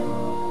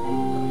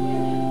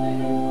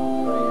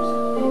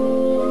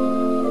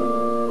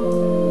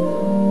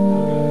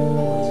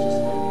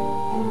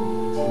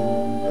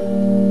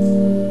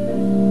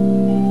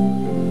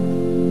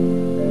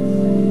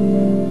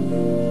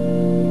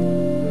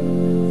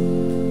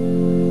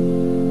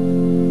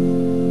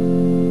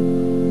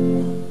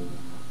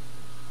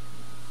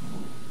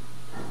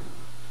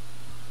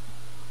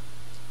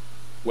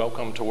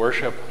to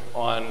worship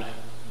on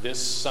this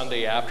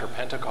Sunday after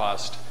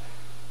Pentecost,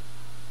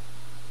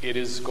 it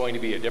is going to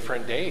be a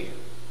different day.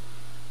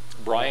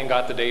 Brian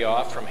got the day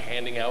off from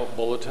handing out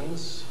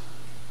bulletins,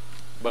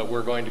 but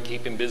we're going to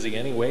keep him busy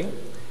anyway.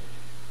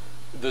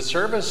 The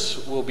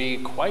service will be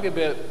quite a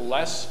bit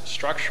less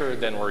structured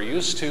than we're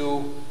used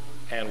to,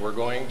 and we're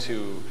going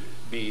to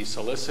be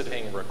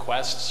soliciting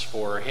requests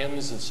for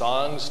hymns and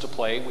songs to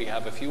play. We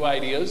have a few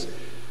ideas,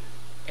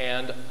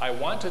 and I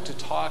wanted to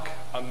talk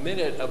a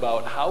minute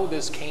about how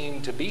this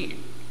came to be.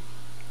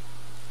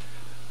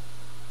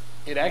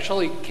 It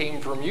actually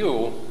came from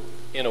you,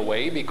 in a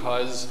way,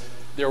 because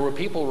there were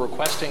people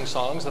requesting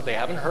songs that they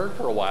haven't heard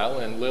for a while,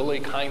 and Lily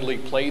kindly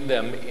played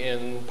them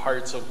in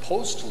parts of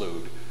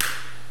postlude.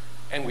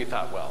 And we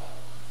thought, well,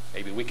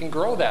 maybe we can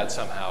grow that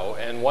somehow.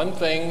 And one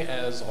thing,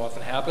 as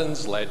often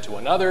happens, led to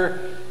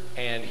another,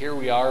 and here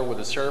we are with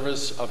a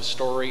service of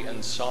story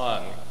and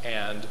song.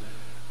 And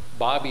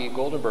Bobby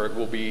Goldenberg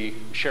will be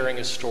sharing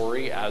a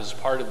story as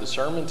part of the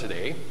sermon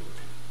today.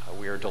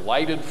 We are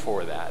delighted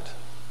for that.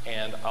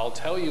 And I'll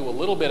tell you a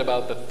little bit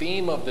about the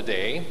theme of the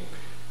day,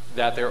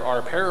 that there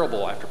are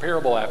parable after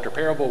parable after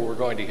parable we're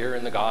going to hear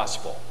in the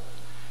gospel.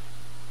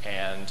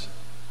 And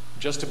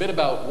just a bit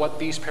about what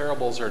these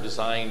parables are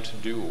designed to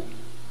do.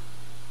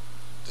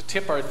 To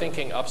tip our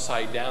thinking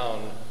upside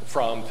down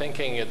from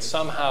thinking it's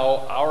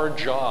somehow our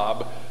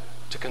job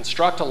to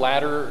construct a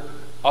ladder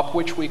up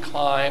which we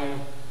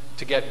climb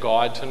to get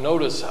God to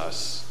notice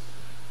us,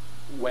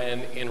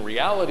 when in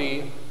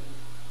reality,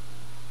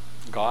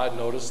 God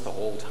noticed the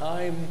whole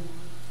time,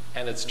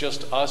 and it's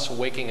just us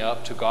waking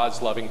up to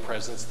God's loving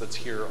presence that's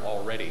here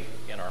already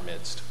in our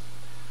midst.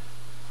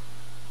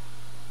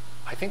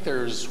 I think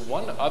there's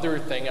one other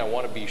thing I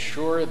want to be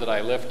sure that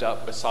I lift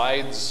up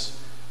besides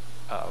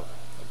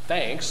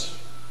thanks,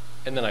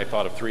 and then I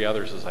thought of three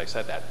others as I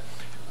said that.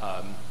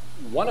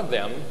 One of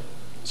them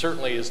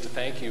certainly is to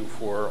thank you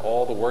for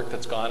all the work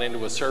that's gone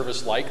into a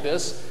service like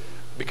this.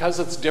 Because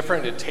it's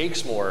different, it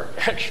takes more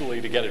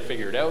actually to get it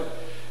figured out.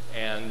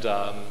 And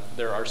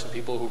there are some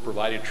people who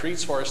provided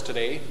treats for us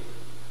today.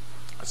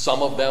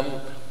 Some of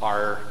them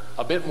are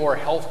a bit more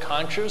health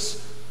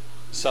conscious.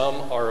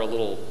 Some are a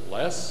little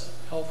less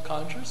health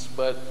conscious,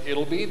 but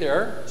it'll be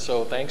there.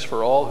 So thanks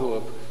for all who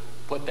have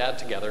put that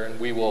together, and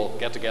we will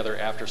get together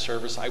after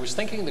service. I was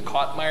thinking the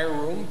Kottmeyer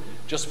room,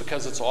 just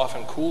because it's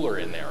often cooler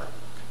in there.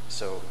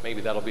 So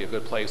maybe that'll be a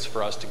good place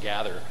for us to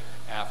gather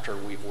after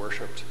we've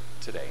worshiped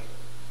today.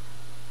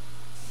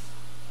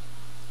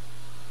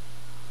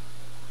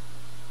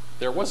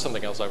 There was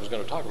something else I was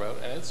going to talk about,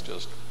 and it's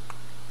just...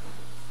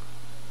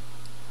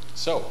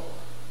 So,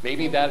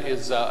 maybe that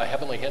is a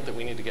heavenly hint that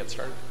we need to get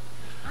started.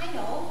 I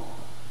know.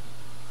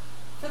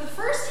 For the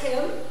first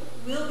hymn,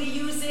 we'll be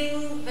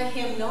using the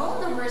hymnal,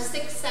 number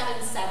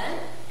 677.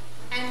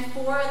 And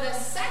for the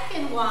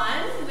second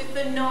one, with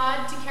the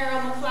nod to Carol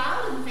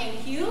McLeod, and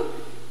thank you,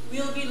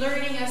 we'll be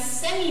learning a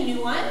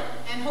semi-new one,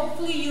 and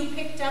hopefully you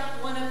picked up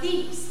one of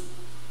these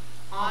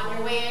on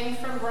your way in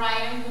from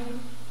Brian, who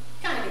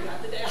kind of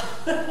got the day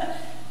off.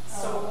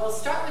 So we'll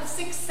start with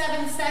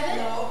 677.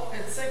 No,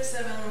 it's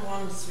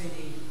 671,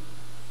 sweetie.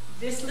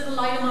 This little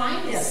light of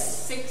mine is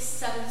Yes.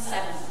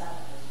 677.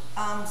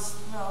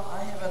 Well,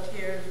 I have it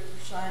here,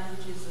 shine,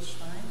 Jesus,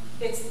 shine.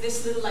 It's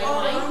this little light of Oh,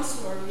 mine. I'm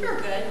sorry.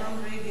 You're good.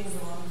 I'm reading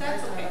wrong.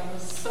 That's okay.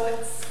 So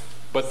it's...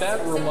 But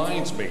that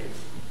reminds me,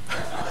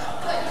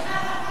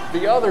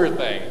 the other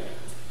thing,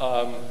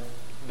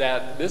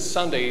 that this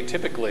Sunday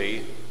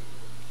typically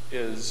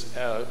is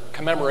a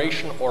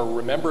commemoration or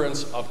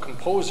remembrance of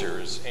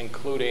composers,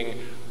 including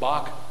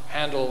Bach,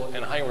 Handel,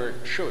 and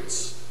Heinrich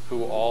Schütz,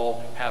 who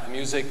all have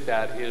music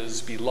that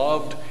is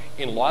beloved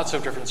in lots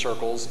of different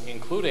circles,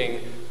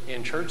 including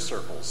in church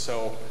circles.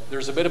 So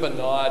there's a bit of a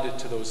nod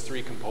to those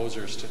three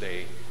composers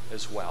today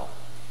as well.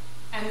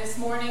 And this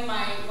morning,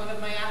 one of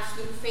my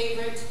absolute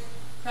favorite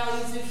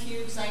preludes and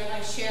fugues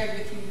I shared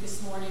with you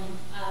this morning.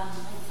 I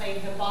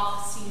played the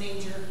Bach C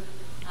major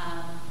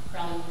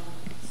prelude.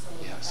 So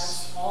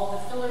Yes. That's all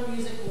the filler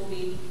music will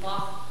be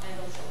Bach and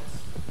Schütz.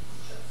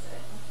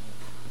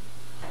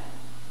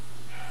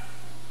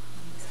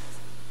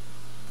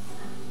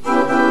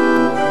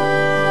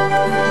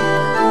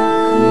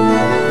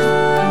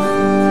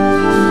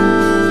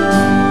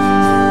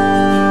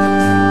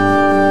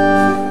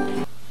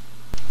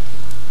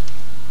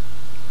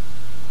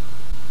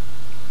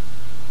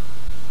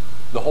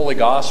 The Holy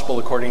Gospel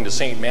according to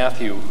St.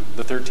 Matthew,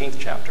 the 13th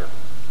chapter.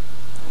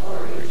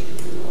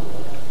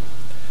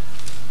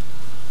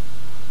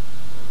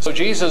 So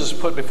Jesus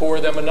put before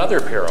them another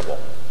parable.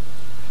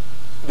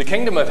 The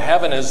kingdom of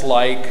heaven is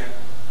like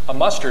a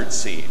mustard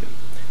seed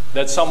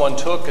that someone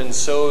took and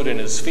sowed in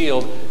his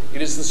field.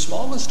 It is the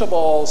smallest of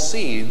all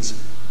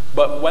seeds,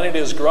 but when it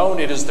is grown,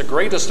 it is the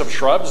greatest of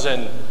shrubs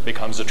and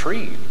becomes a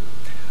tree,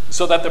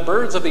 so that the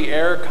birds of the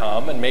air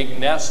come and make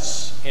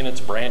nests in its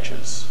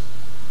branches.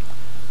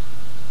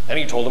 And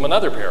he told them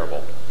another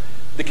parable.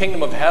 The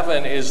kingdom of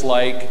heaven is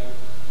like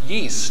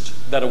yeast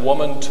that a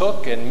woman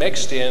took and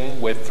mixed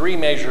in with 3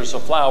 measures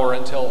of flour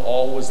until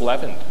all was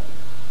leavened.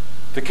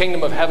 The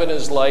kingdom of heaven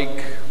is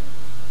like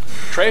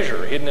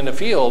treasure hidden in a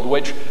field,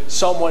 which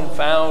someone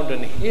found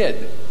and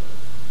hid.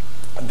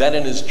 Then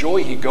in his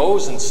joy he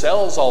goes and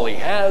sells all he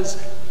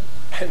has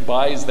and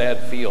buys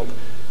that field.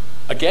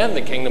 Again,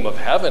 the kingdom of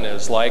heaven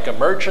is like a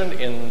merchant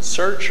in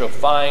search of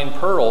fine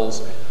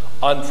pearls.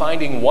 On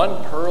finding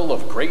one pearl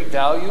of great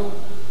value,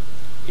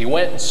 he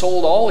went and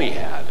sold all he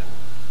had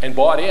and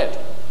bought it.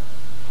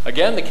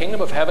 Again, the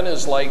kingdom of heaven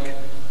is like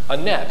a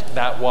net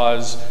that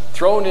was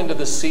thrown into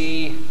the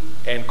sea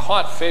and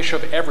caught fish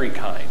of every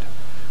kind.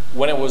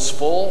 When it was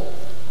full,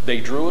 they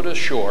drew it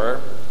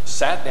ashore,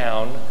 sat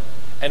down,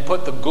 and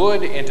put the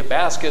good into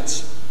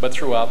baskets, but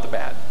threw out the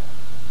bad.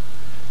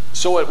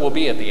 So it will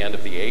be at the end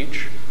of the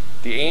age.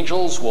 The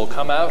angels will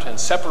come out and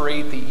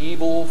separate the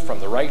evil from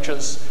the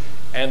righteous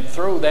and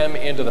throw them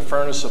into the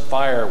furnace of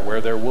fire,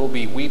 where there will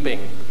be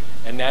weeping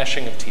and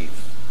gnashing of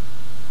teeth.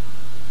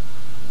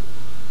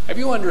 Have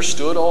you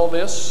understood all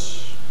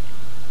this?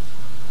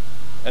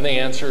 And they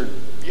answered,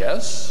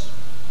 yes.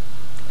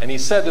 And he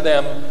said to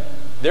them,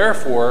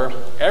 therefore,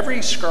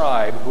 every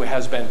scribe who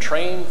has been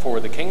trained for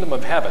the kingdom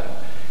of heaven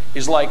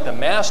is like the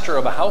master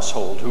of a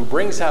household who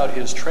brings out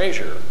his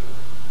treasure,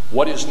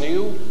 what is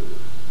new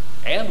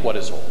and what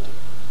is old.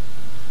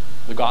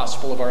 The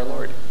gospel of our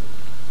Lord.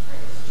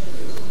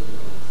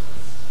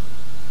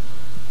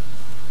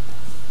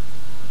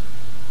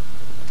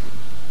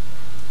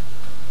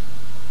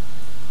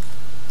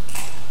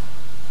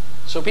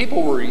 So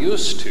people were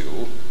used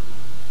to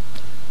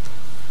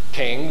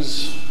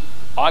kings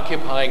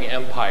occupying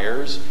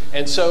empires,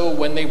 and so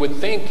when they would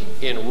think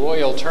in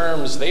royal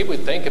terms, they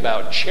would think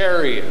about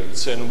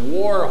chariots and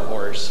war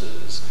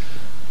horses,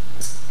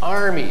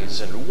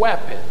 armies and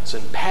weapons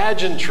and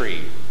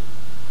pageantry.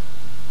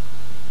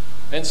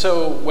 And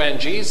so when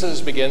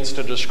Jesus begins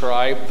to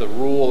describe the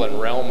rule and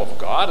realm of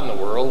God in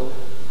the world,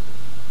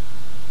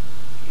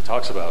 he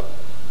talks about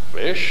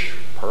fish,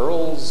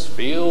 pearls,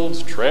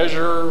 fields,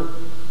 treasure,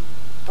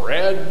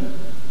 bread,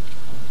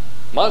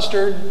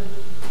 mustard.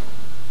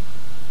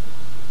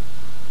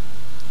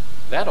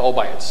 That all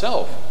by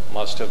itself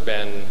must have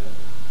been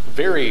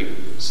very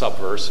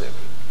subversive.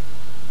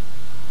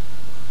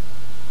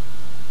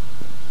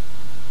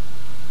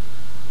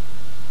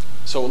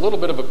 So a little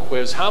bit of a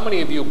quiz. How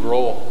many of you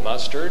grow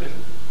mustard?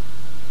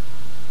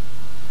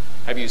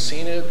 Have you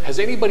seen it? Has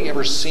anybody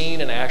ever seen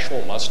an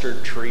actual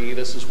mustard tree?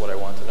 This is what I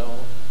want to know.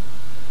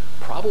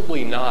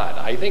 Probably not.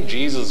 I think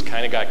Jesus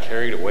kind of got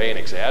carried away and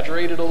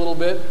exaggerated a little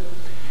bit.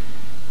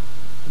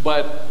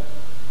 But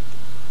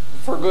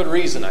for good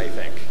reason, I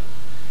think.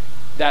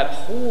 That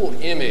whole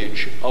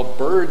image of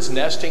birds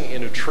nesting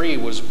in a tree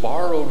was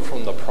borrowed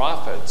from the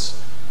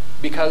prophets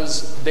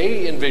because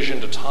they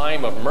envisioned a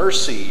time of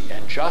mercy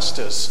and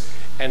justice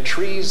and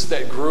trees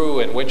that grew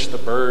in which the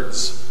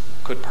birds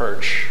could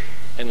perch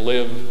and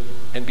live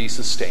and be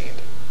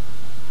sustained.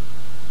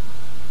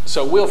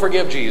 So we'll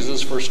forgive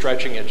Jesus for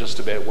stretching it just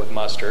a bit with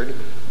mustard.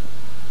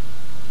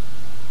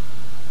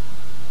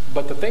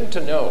 But the thing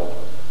to know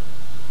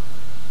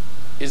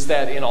is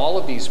that in all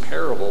of these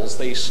parables,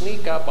 they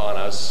sneak up on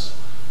us,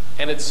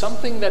 and it's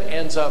something that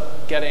ends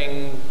up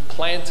getting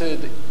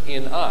planted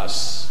in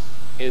us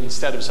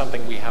instead of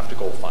something we have to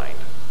go find.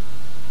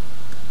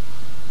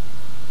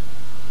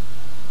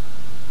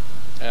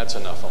 That's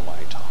enough of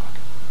my talk.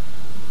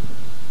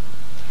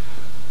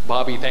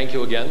 Bobby, thank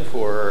you again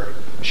for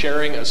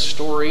sharing a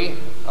story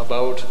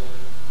about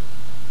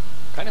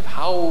kind of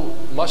how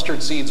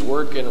mustard seeds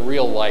work in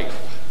real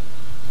life.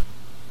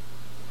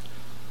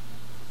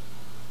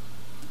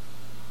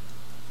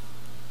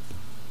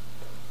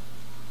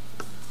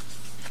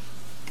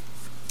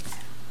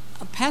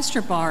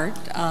 Pastor Bart,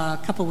 a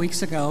couple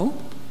weeks ago,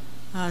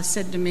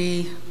 said to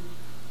me,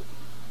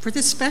 for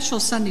this special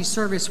Sunday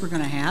service we're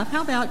going to have,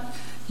 how about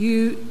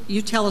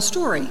you tell a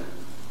story?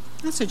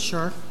 I said,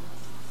 sure.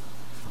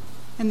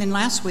 And then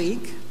last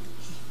week,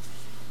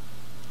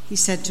 he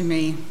said to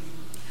me,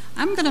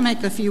 I'm going to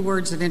make a few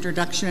words of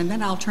introduction and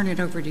then I'll turn it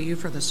over to you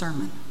for the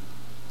sermon.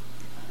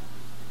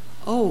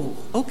 Oh,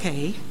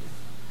 okay.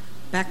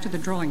 Back to the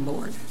drawing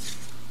board.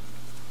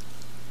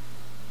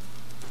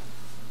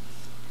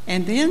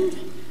 And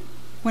then,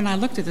 when I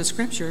looked at the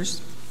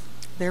scriptures,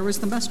 there was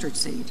the mustard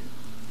seed.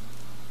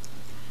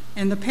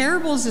 And the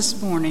parables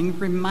this morning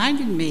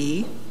reminded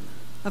me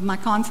of my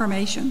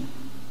confirmation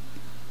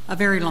a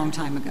very long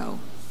time ago.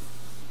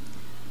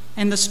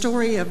 And the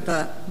story of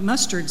the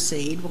mustard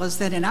seed was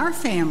that in our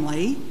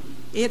family,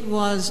 it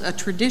was a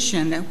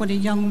tradition that when a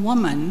young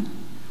woman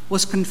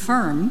was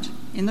confirmed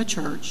in the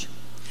church,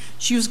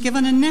 she was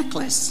given a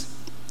necklace,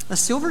 a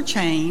silver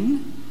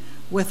chain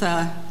with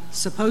a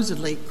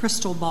supposedly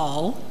crystal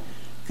ball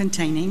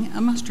containing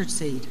a mustard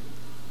seed.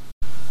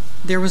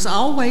 There was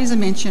always a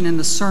mention in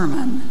the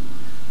sermon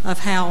of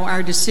how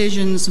our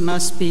decisions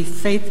must be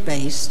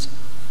faith-based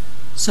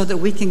so that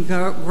we can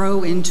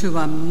grow into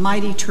a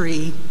mighty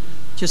tree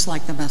just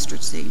like the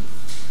mustard seed.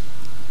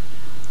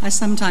 I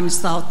sometimes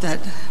thought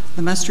that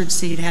the mustard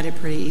seed had it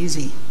pretty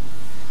easy.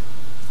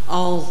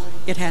 All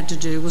it had to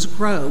do was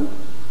grow,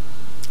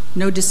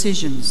 no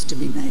decisions to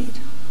be made.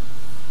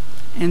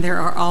 And there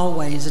are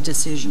always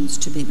decisions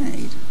to be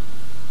made.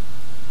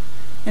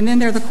 And then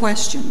there are the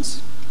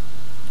questions.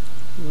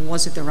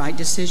 Was it the right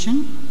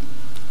decision?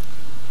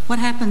 What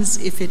happens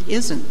if it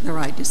isn't the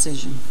right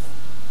decision?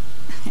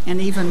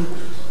 And even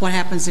what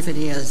happens if it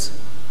is?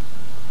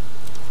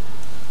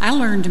 I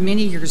learned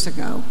many years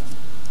ago,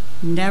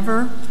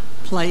 never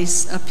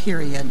place a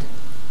period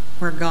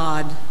where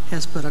God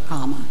has put a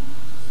comma.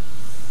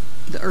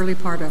 The early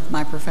part of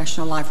my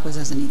professional life was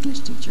as an English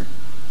teacher.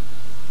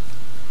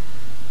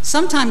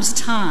 Sometimes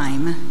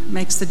time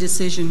makes the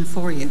decision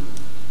for you.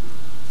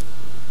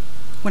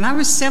 When I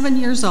was 7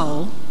 years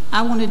old,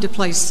 I wanted to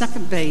play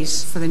second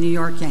base for the New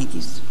York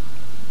Yankees.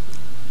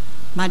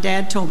 My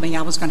dad told me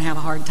I was going to have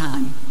a hard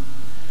time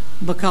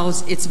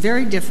because it's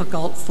very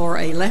difficult for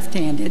a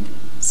left-handed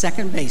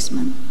second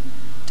baseman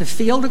to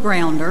field a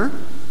grounder,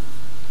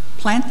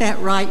 plant that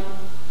right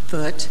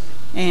foot,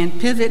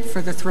 and pivot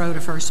for the throw to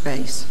first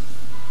base.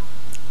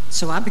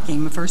 So I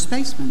became a first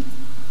baseman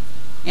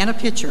and a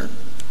pitcher.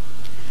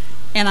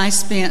 And I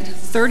spent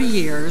 30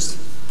 years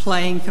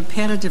playing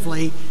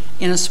competitively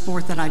in a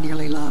sport that I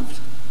dearly loved.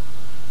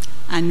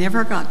 I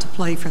never got to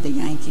play for the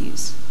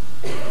Yankees.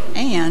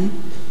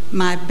 And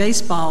my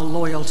baseball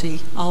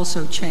loyalty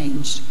also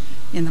changed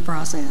in the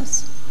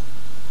process.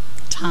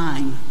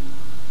 Time.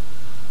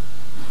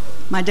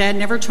 My dad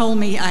never told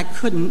me I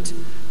couldn't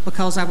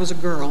because I was a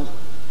girl.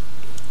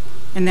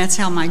 And that's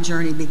how my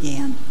journey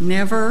began.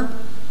 Never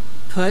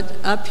put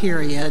a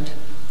period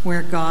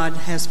where God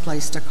has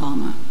placed a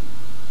comma.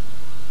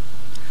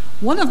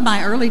 One of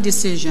my early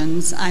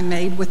decisions I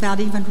made without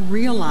even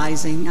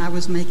realizing I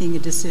was making a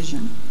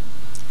decision.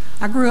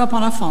 I grew up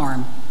on a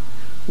farm,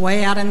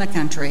 way out in the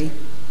country,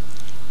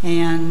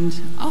 and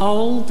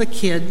all the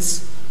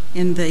kids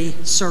in the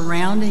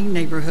surrounding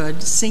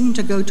neighborhood seemed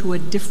to go to a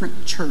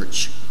different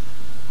church.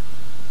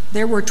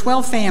 There were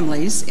 12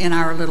 families in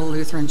our little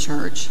Lutheran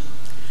church,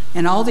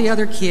 and all the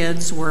other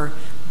kids were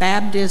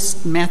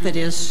Baptist,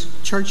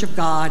 Methodist, Church of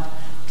God,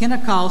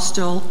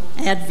 Pentecostal,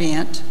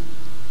 Advent,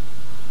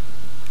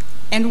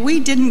 and we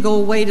didn't go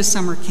away to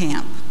summer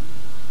camp.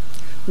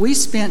 We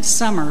spent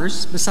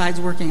summers, besides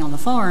working on the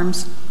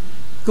farms,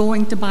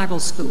 going to Bible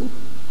school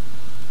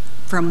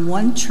from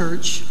one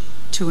church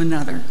to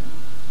another.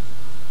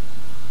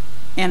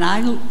 And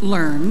I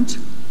learned,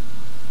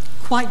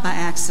 quite by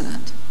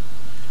accident,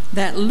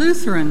 that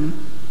Lutheran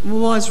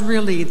was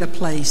really the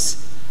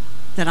place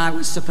that I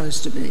was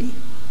supposed to be.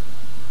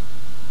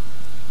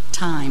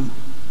 Time.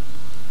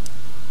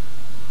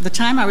 The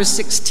time I was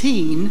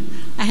 16,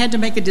 I had to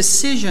make a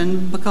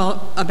decision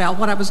about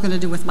what I was going to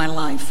do with my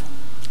life.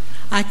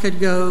 I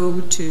could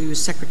go to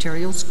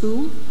secretarial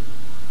school,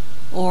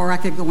 or I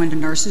could go into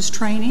nurses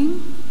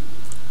training,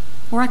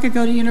 or I could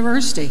go to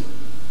university.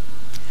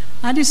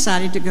 I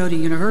decided to go to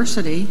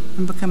university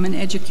and become an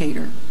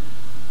educator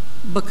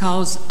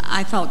because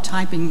I thought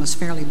typing was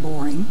fairly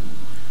boring.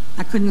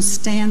 I couldn't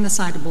stand the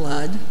sight of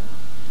blood,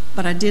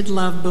 but I did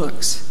love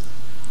books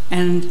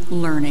and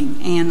learning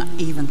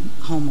and even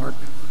homework.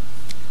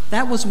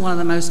 That was one of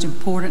the most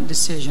important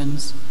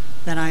decisions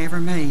that I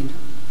ever made.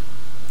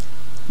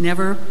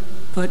 Never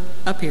put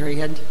a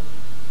period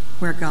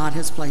where God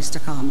has placed a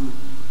comma.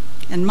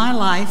 And my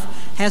life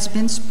has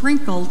been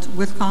sprinkled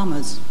with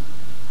commas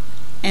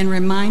and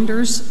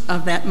reminders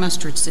of that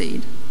mustard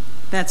seed.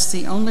 That's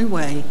the only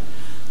way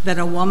that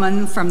a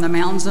woman from the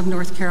mountains of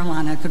North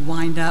Carolina could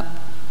wind up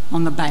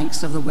on the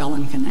banks of the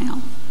Welland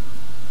Canal.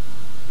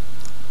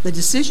 The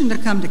decision to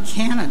come to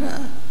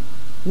Canada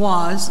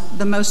was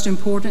the most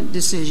important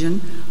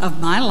decision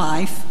of my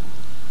life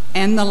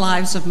and the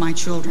lives of my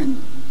children,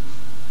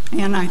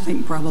 and I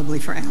think probably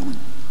for Alan.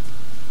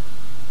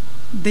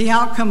 The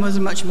outcome was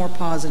much more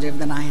positive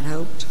than I had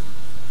hoped.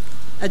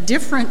 A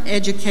different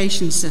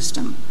education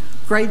system,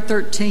 grade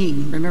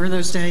 13, remember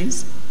those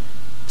days?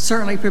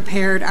 Certainly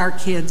prepared our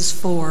kids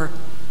for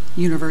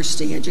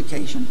university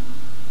education.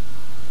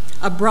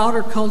 A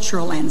broader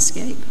cultural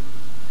landscape.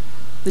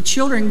 The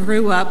children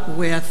grew up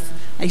with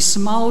a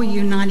small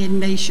United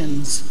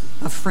Nations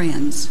of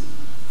friends,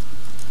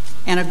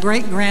 and a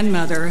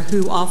great-grandmother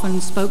who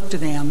often spoke to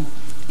them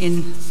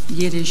in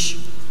Yiddish.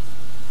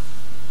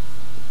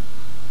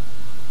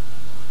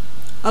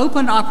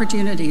 Open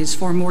opportunities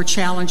for a more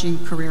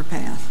challenging career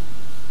path,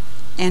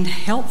 and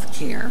health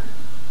care,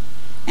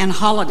 and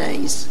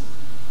holidays.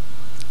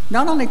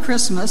 Not only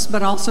Christmas,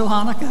 but also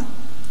Hanukkah.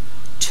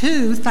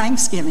 2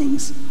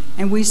 Thanksgivings,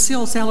 and we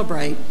still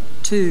celebrate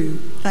 2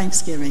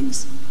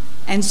 Thanksgivings.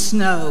 And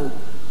snow,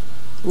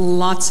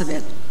 lots of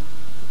it.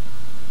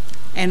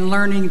 And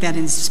learning that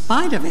in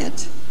spite of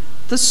it,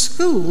 the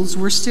schools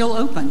were still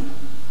open,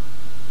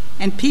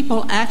 and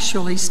people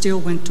actually still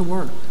went to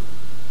work.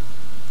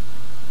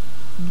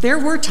 There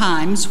were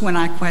times when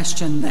I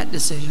questioned that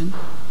decision,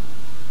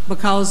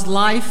 because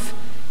life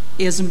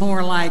is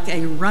more like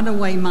a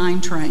runaway mine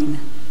train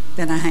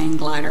than a hang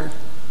glider.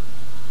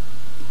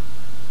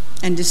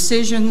 And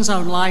decisions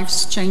on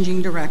life's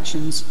changing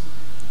directions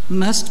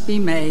must be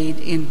made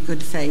in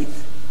good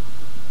faith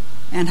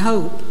and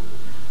hope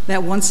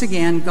that once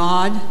again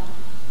God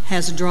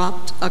has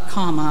dropped a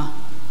comma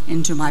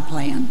into my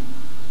plan.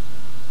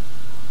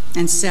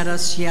 and set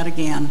us yet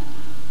again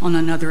on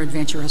another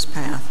adventurous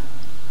path.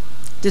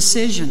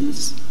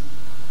 Decisions,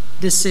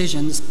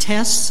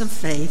 tests of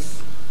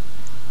faith,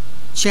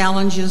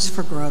 challenges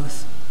for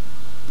growth.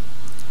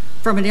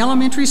 From an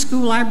elementary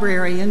school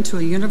librarian to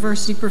a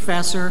university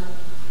professor,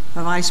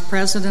 a vice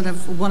president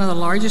of one of the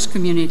largest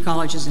community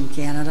colleges in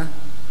Canada,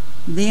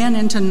 then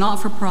into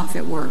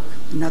not-for-profit work,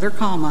 another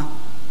comma,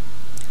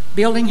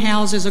 building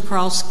houses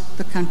across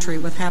the country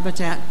with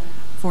Habitat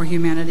for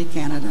Humanity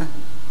Canada,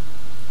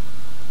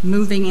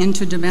 moving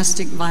into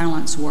domestic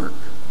violence work,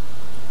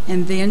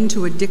 and then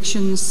to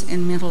addictions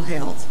and mental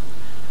health.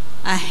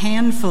 A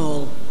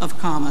handful of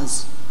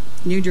commas,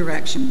 new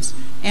directions,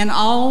 and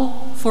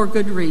all for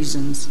good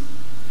reasons,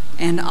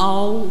 and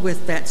all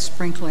with that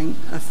sprinkling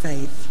of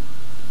faith,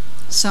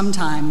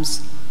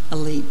 sometimes a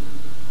leap.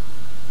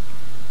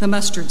 The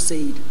mustard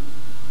seed,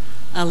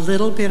 a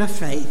little bit of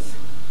faith,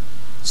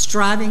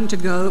 striving to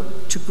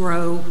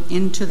grow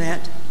into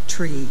that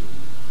tree.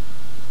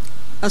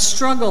 A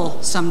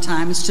struggle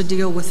sometimes to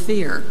deal with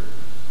fear,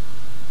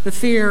 the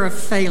fear of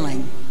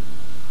failing,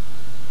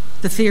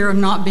 the fear of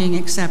not being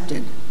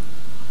accepted,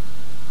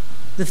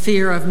 the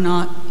fear of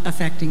not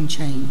affecting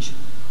change.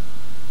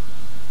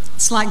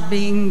 It's like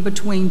being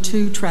between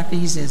two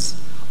trapezes,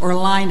 or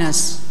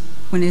Linus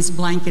when his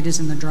blanket is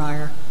in the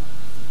dryer.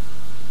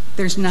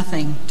 There's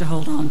nothing to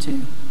hold on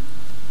to.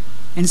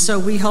 And so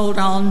we hold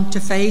on to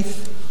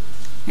faith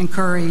and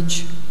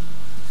courage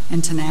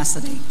and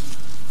tenacity.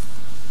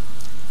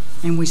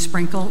 And we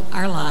sprinkle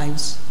our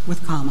lives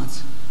with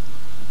commas.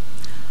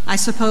 I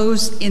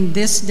suppose in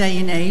this day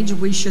and age,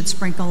 we should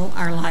sprinkle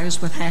our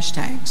lives with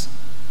hashtags.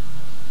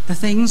 The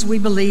things we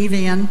believe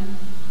in,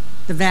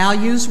 the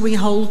values we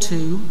hold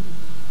to,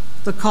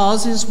 the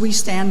causes we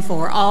stand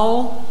for,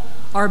 all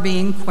are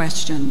being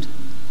questioned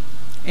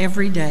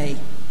every day.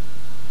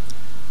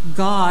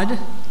 God,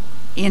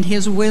 in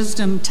his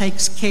wisdom,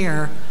 takes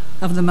care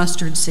of the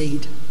mustard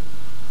seed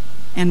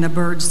and the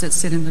birds that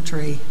sit in the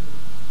tree.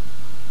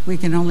 We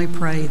can only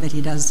pray that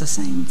he does the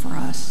same for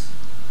us.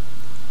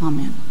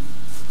 Amen.